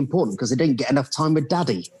finally important because they didn't get enough time with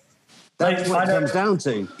daddy. That's what it comes down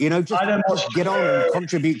to. Just get on and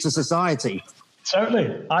contribute to society.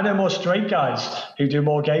 Totally. I know more straight guys who do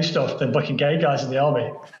more gay stuff than fucking gay guys in the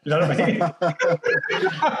army. You know what I mean?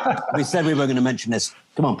 We said we were going to mention this.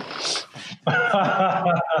 Come on.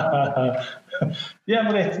 Yeah,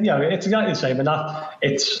 but it's exactly the same, and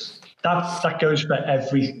that goes for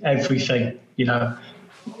everything.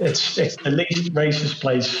 It's the least racist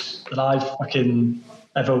place that I've fucking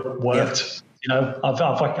ever worked. I've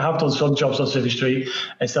done some jobs on Civvy Street.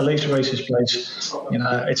 It's the least racist place.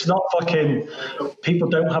 It's not fucking. People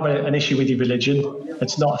don't have an issue with your religion.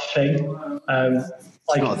 It's not a thing.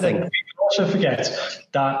 It's not a thing. People also forget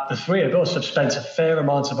that the three of us have spent a fair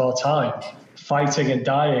amount of our time fighting and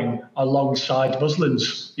dying alongside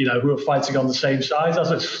Muslims. Who are fighting on the same side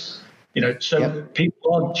as us.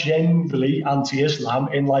 People are generally anti-Islam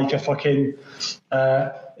in like a fucking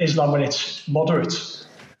Islam when it's moderate.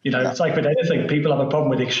 It's like with anything, people have a problem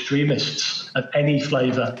with extremists of any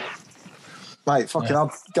flavour. Mate, fucking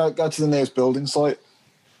I'll go to the nearest building site.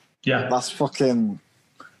 Yeah. That's fucking,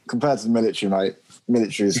 compared to the military, mate,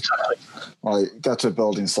 military's, exactly. Like, go to a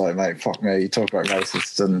building site, mate, fuck me, you talk about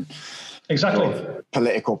racists and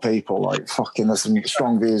political people, like, fucking, there's some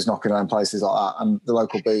strong views knocking around places like that, and the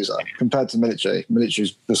local boozer. Compared to the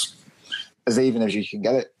military's just as even as you can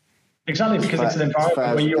get it. Exactly, because it's an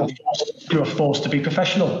environment where you are forced to be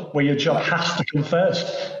professional, where your job has to come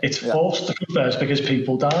first. It's forced to come first because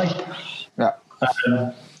people die. Yeah.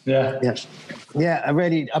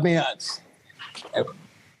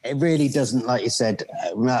 It really doesn't, like you said,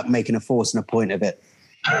 without making a force and a point of it.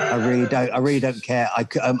 I really don't care.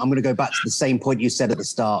 I'm going to go back to the same point you said at the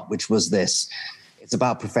start, which was this. It's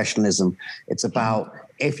about professionalism. It's about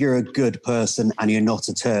if you're a good person and you're not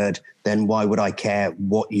a turd, then why would I care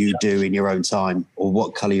what you do in your own time or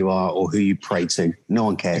what colour you are or who you pray to? No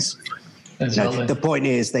one cares. Exactly. The point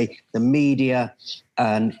is the media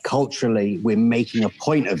and culturally we're making a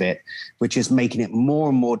point of it, which is making it more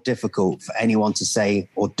and more difficult for anyone to say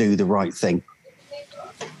or do the right thing.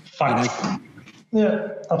 Fact. Yeah,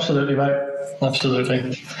 absolutely, mate.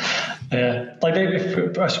 Absolutely. Yeah. Like,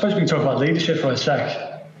 I suppose we can talk about leadership for a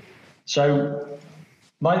sec. So,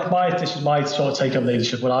 this is my sort of take on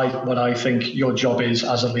leadership. What I think your job is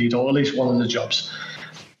as a leader, or at least one of the jobs.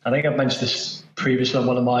 I think I've mentioned this previously on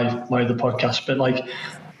one of my other podcasts, but like,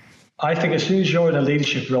 I think as soon as you're in a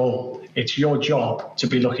leadership role, it's your job to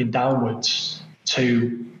be looking downwards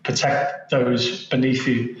to protect those beneath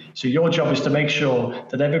you. So your job is to make sure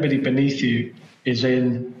that everybody beneath you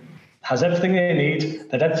has everything they need,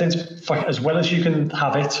 that everything's as well as you can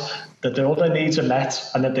have it, that all their needs are met,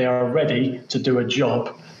 and that they are ready to do a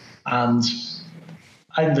job. And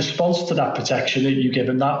in response to that protection that you give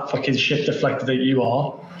them, that fucking shit deflector that you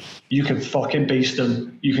are, you can fucking beast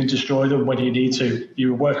them. You can destroy them when you need to.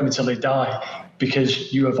 You work them until they die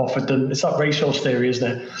because you have offered them. It's that racehorse theory,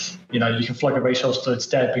 isn't it? You know, you can flog a racehorse till it's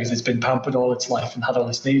dead because it's been pampered all its life and had all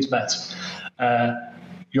its needs met.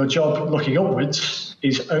 Your job looking upwards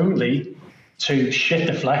is only to shit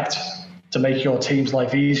deflect, to make your team's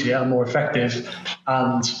life easier and more effective,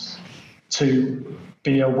 and to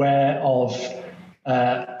be aware of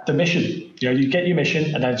the mission. You know, you get your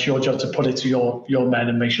mission, and then it's your job to put it to your men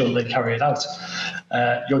and make sure that they carry it out.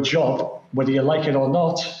 Your job, whether you like it or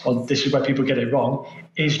not, or this is where people get it wrong,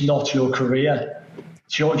 is not your career.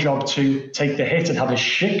 It's your job to take the hit and have a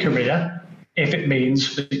shit career if it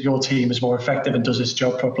means that your team is more effective and does its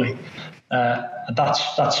job properly. And that's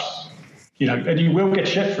you know, and you will get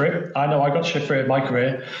shit for it. I know I got shit for it in my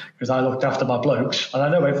career because I looked after my blokes. And I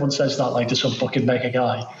know everyone says that like to some fucking mega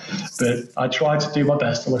guy, but I tried to do my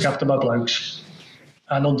best to look after my blokes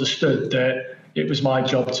and understood that it was my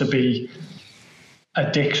job to be a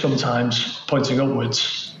dick sometimes, pointing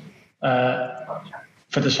upwards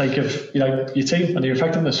for the sake of, you know, your team and your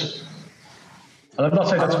effectiveness. And I'm not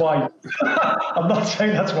saying that's why. I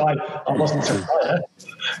wasn't a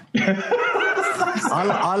player.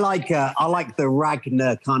 I like the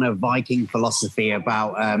Ragnar kind of Viking philosophy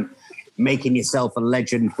about making yourself a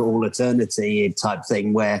legend for all eternity type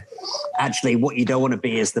thing, where actually what you don't want to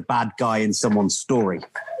be is the bad guy in someone's story,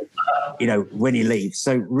 you know, when you leave.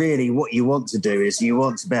 So really what you want to do is you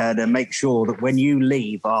want to be able to make sure that when you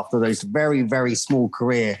leave after those very, very small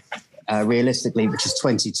career, realistically, which is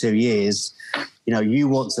 22 years, you know, you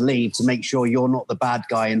want to leave to make sure you're not the bad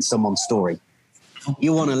guy in someone's story.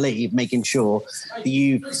 You want to leave making sure that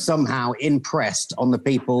you've somehow impressed on the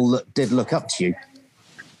people that did look up to you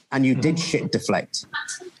and you did shit deflect.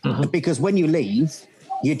 Mm-hmm. Because when you leave,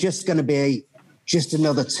 you're just going to be just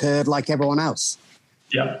another turd like everyone else.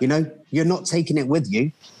 Yeah. You know, you're not taking it with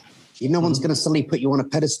you. No one's going to suddenly put you on a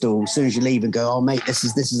pedestal as soon as you leave and go, oh, mate, this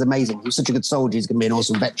is amazing. You're such a good soldier. He's going to be an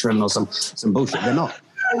awesome veteran or some bullshit. They're not.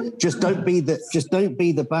 Just don't be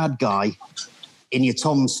the bad guy in your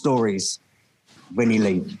Tom stories when you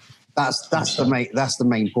leave. That's the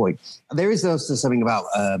main point. There is also something about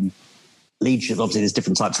leadership. Obviously, there's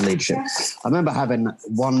different types of leadership. I remember having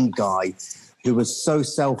one guy who was so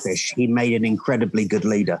selfish, he made an incredibly good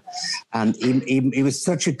leader. And he was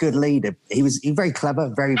such a good leader. He was very clever,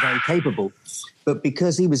 very, very capable. But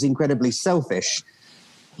because he was incredibly selfish,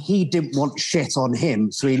 he didn't want shit on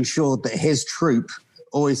him. So he ensured that his troop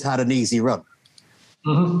always had an easy run.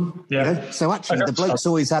 Mm-hmm. Yeah. You know? So actually, the blokes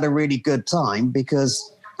always had a really good time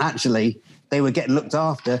because actually they were getting looked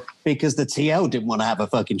after because the TL didn't want to have a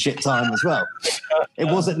fucking shit time as well. It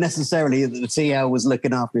wasn't necessarily that the TL was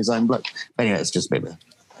looking after his own bloke. But anyway, it's just a bit of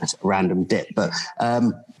a random dip. But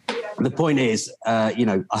the point is, you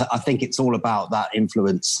know, I think it's all about that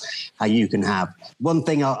influence, how you can have. One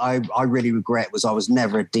thing I really regret was I was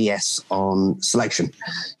never a DS on selection.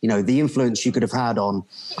 You know, the influence you could have had on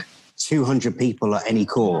 200 people at any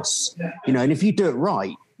course, you know, and if you do it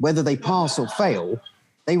right, whether they pass or fail,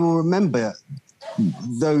 they will remember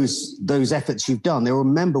those efforts you've done. They'll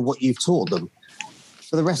remember what you've taught them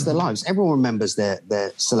for the rest of their lives. Everyone remembers their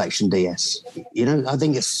selection DS. You know, I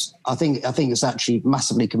think it's actually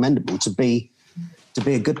massively commendable to be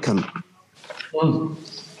a good cunt.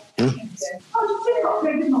 Yeah?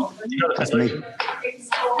 That's me.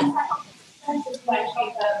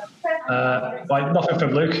 Right, nothing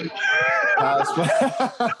from Luke.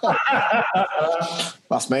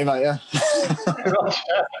 That's me, mate. Yeah.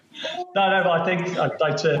 No, but I think I'd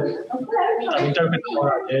like to. I mean, don't get the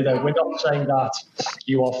wrong idea, though. We're not saying that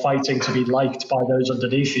you are fighting to be liked by those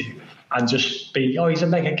underneath you. and just be, oh, he's a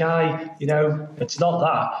mega guy. You know, it's not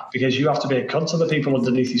that, because you have to be a cunt to the people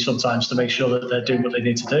underneath you sometimes to make sure that they're doing what they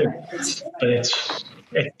need to do. But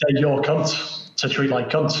they're your cunts to treat like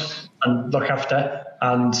cunts and look after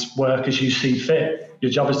and work as you see fit.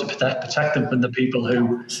 Your job is to protect them from the people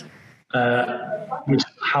who would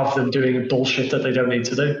have them doing bullshit that they don't need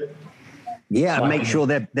to do. Yeah, and make sure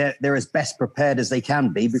they're as best prepared as they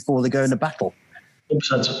can be before they go into battle.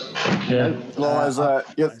 100%. Yeah.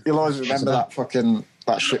 You'll always remember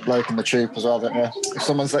that shit bloke in the tube as well, don't you? If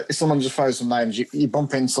someone just throws some names, you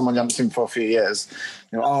bump into someone you haven't seen for a few years.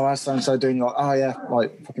 You know, oh, how's so and so doing? You're like, oh yeah,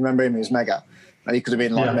 like fucking remember him? He was mega, and he could have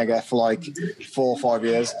been like mega for like 4 or 5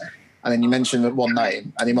 years. And then you mention that one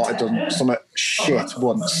name, and he might have done some shit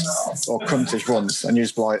once or cuntish once, and you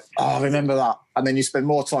just be like, oh, I remember that. And then you spend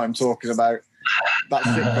more time talking about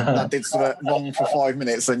that did something wrong for 5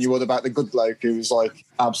 minutes than you would about the good bloke who was like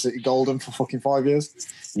absolutely golden for fucking 5 years.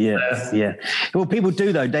 Yeah. Well, people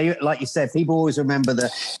do though. They, like you said, people always remember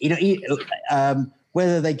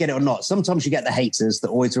whether they get it or not. Sometimes you get the haters that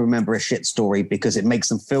always remember a shit story because it makes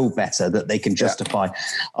them feel better that they can justify. Yeah.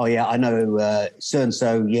 Oh yeah, I know so and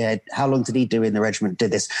so. Yeah, how long did he do in the regiment?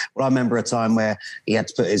 Did this? Well, I remember a time where he had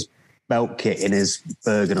to put his belt kit in his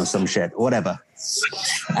Bergen or some shit, whatever.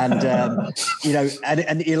 And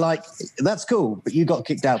and you're like, that's cool, but you got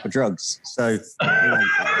kicked out for drugs, so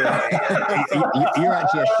you're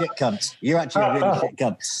actually a shit cunt. You're actually a really shit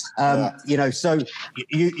cunt. So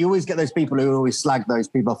you always get those people who always slag those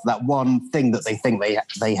people for that one thing that they think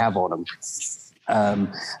they have on them.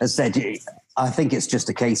 As I said, I think it's just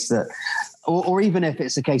a case that, or even if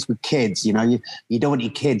it's a case with kids, you don't want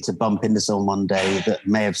your kid to bump into someone one day that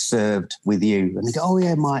may have served with you, and they go, oh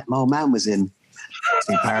yeah, my old man was in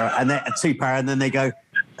two para, and then they go,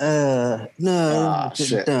 no, I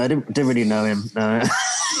didn't really know him. No.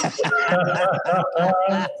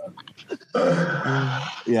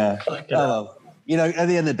 Yeah. Oh, well. At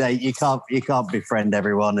the end of the day, you can't befriend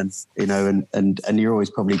everyone, and you're always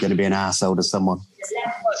probably going to be an asshole to someone.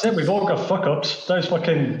 That's it. We've all got fuck ups. Those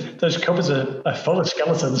cupboards are full of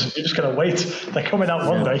skeletons. You're just going to wait. They're coming out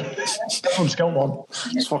one day. Everyone's got one.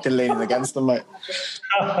 Just fucking leaning against them, mate.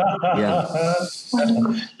 Yeah.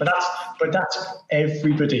 But that's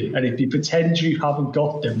everybody. And if you pretend you haven't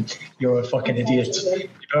got them, you're a fucking idiot.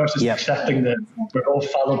 You're just accepting that we're all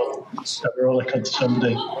fallible, that we're all a cunt to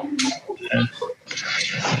somebody.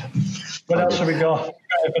 What else have we got?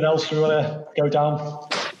 Anything else we want to go down?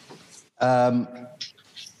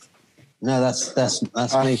 No, that's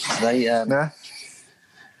me today. Yeah,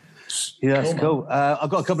 that's cool.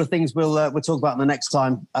 I've got a couple of things we'll talk about in the next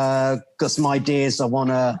time. Got some ideas. I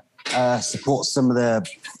want to support some of the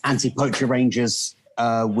anti-poacher rangers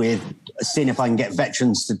with seeing if I can get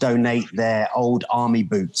veterans to donate their old army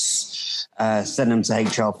boots, send them to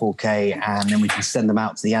HR4K, and then we can send them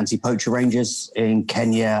out to the anti-poacher rangers in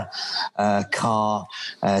Kenya, Car,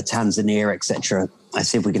 Tanzania, etc. I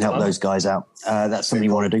see if we can help those guys out. That's something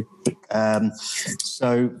you want to do.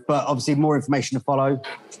 But obviously more information to follow.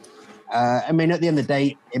 At the end of the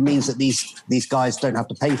day, it means that these guys don't have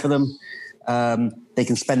to pay for them. They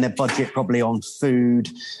can spend their budget probably on food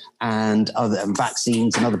and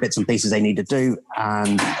vaccines and other bits and pieces they need to do,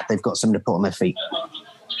 and they've got something to put on their feet.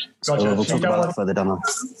 So we'll talk about that further down on.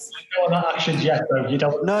 You don't want that actions yet, though. You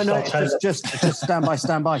don't. No. Just stand by.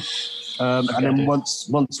 And then once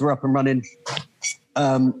we're up and running,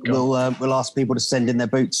 we'll ask people to send in their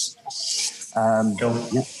boots.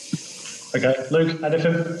 Yeah. Okay, Luke,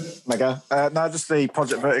 anything? Mega. No, just the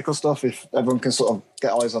Project Vertical stuff. If everyone can sort of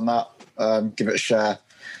get eyes on that, give it a share,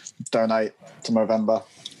 donate to Movember.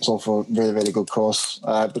 It's all for a really, really good cause.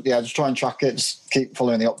 But yeah, just try and track it. Just keep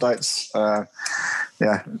following the updates.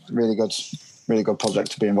 Really good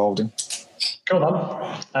project to be involved in. Cool, man.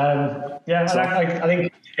 I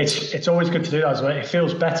think it's always good to do that as well. It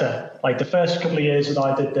feels better. Like the first couple of years that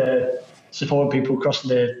I did the supporting people crossing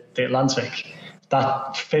the Atlantic,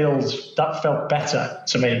 that felt better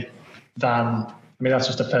to me than, that's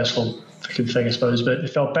just a personal fucking thing, I suppose, but it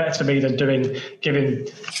felt better to me than giving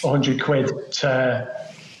 100 quid to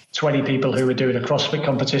 20 people who were doing a CrossFit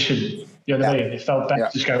competition. You know what I mean? It felt better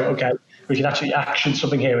to just go, okay, we can actually action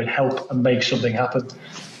something here and help and make something happen.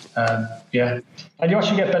 And you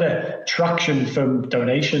actually get better traction from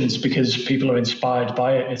donations because people are inspired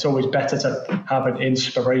by it. It's always better to have an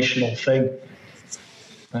inspirational thing.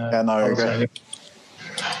 I agree.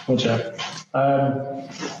 What have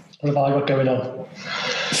I got going on?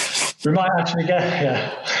 We might actually get,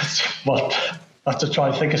 I have to try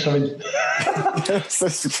and think of something.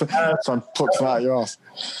 Try and pluck some out of your ass.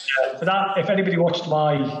 For that, if anybody watched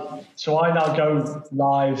so I now go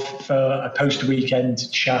live for a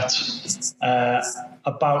post-weekend chat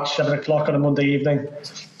about 7 o'clock on a Monday evening.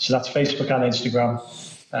 So that's Facebook and Instagram.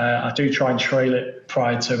 I do try and trail it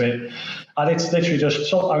prior to it. And it's literally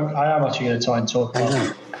just, I am actually going to try and talk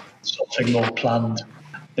about something more planned.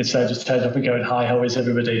 Instead of just turning up and going, hi, how is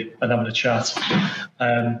everybody? And having a chat.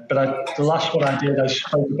 But the last one I did, I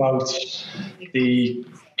spoke about the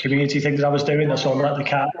community thing that I was doing. I sort of let the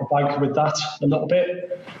cat out of the bag with that a little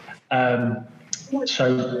bit.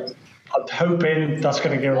 So I'm hoping that's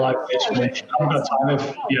going to go live this week. I haven't got time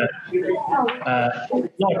a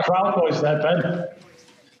lot of crowd noise there, Ben.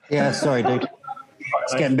 Yeah, sorry, dude.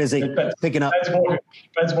 It's getting busy. Picking up.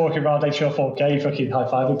 Ben's walking around HL4K fucking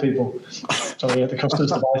high-fiving people. Trying to get the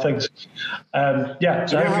customers to buy things. So you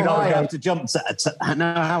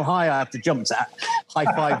know how high I have to jump to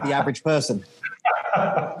high-five the average person?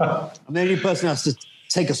 I'm the only person who has to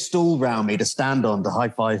take a stool round me to stand on to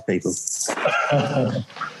high-five people.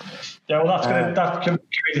 Yeah, well, that community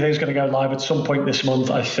thing is going to go live at some point this month,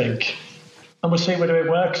 I think. And we'll see whether it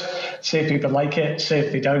works, see if people like it, see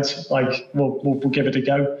if they don't. Like, we'll give it a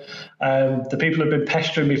go. The people who've been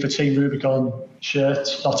pestering me for Team Rubicon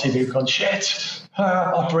shirts, not Team Rubicon, shit,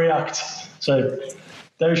 off React. So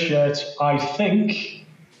those shirts, I think,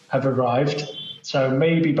 have arrived. So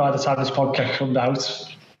maybe by the time this podcast comes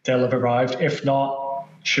out, they'll have arrived. If not,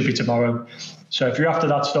 should be tomorrow. So if you're after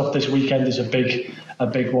that stuff, this weekend is a big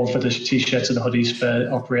one for the t-shirts and the hoodies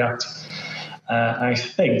for Op React. I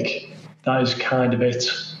think that is kind of it.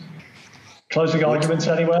 Closing arguments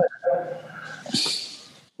anywhere?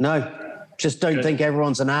 No, just don't think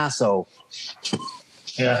everyone's an asshole.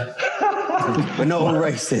 Yeah. We're not all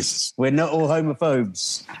racists. We're not all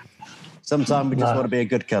homophobes. Sometimes we just want to be a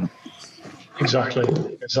good cunt. Exactly.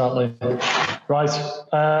 Right.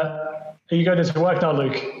 Are you going into work now,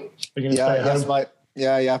 Luke? Yes, mate.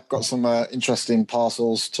 Yeah. I've got some interesting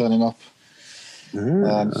parcels turning up. You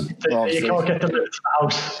can't get delivered to the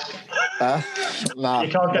house. Nah,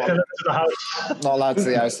 you can't get delivered to the house. Not allowed to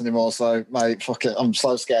the house anymore. So, mate, fuck it. I'm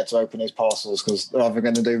so scared to open these parcels because they're either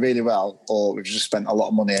going to do really well or we've just spent a lot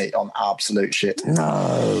of money on absolute shit.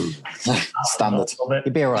 No. Standard. Love it.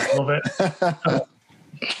 You'd be all right. Love it.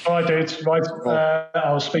 All right, dudes. Right.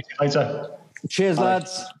 I'll speak to you later. Cheers,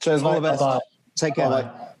 lads. Cheers, all mate. the best. Bye. Take care.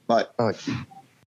 Bye. Bye.